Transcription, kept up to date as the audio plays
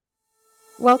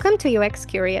Welcome to UX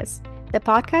Curious, the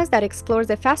podcast that explores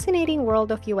the fascinating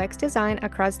world of UX design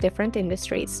across different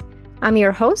industries. I'm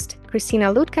your host,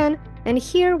 Christina Lutkan, and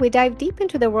here we dive deep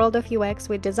into the world of UX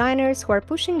with designers who are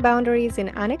pushing boundaries in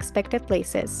unexpected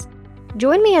places.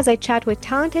 Join me as I chat with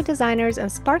talented designers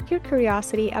and spark your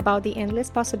curiosity about the endless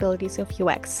possibilities of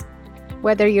UX.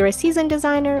 Whether you're a seasoned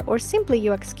designer or simply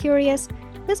UX curious,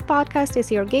 this podcast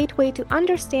is your gateway to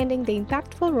understanding the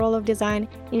impactful role of design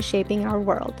in shaping our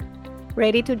world.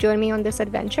 Ready to join me on this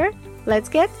adventure? Let's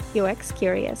get UX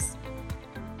curious.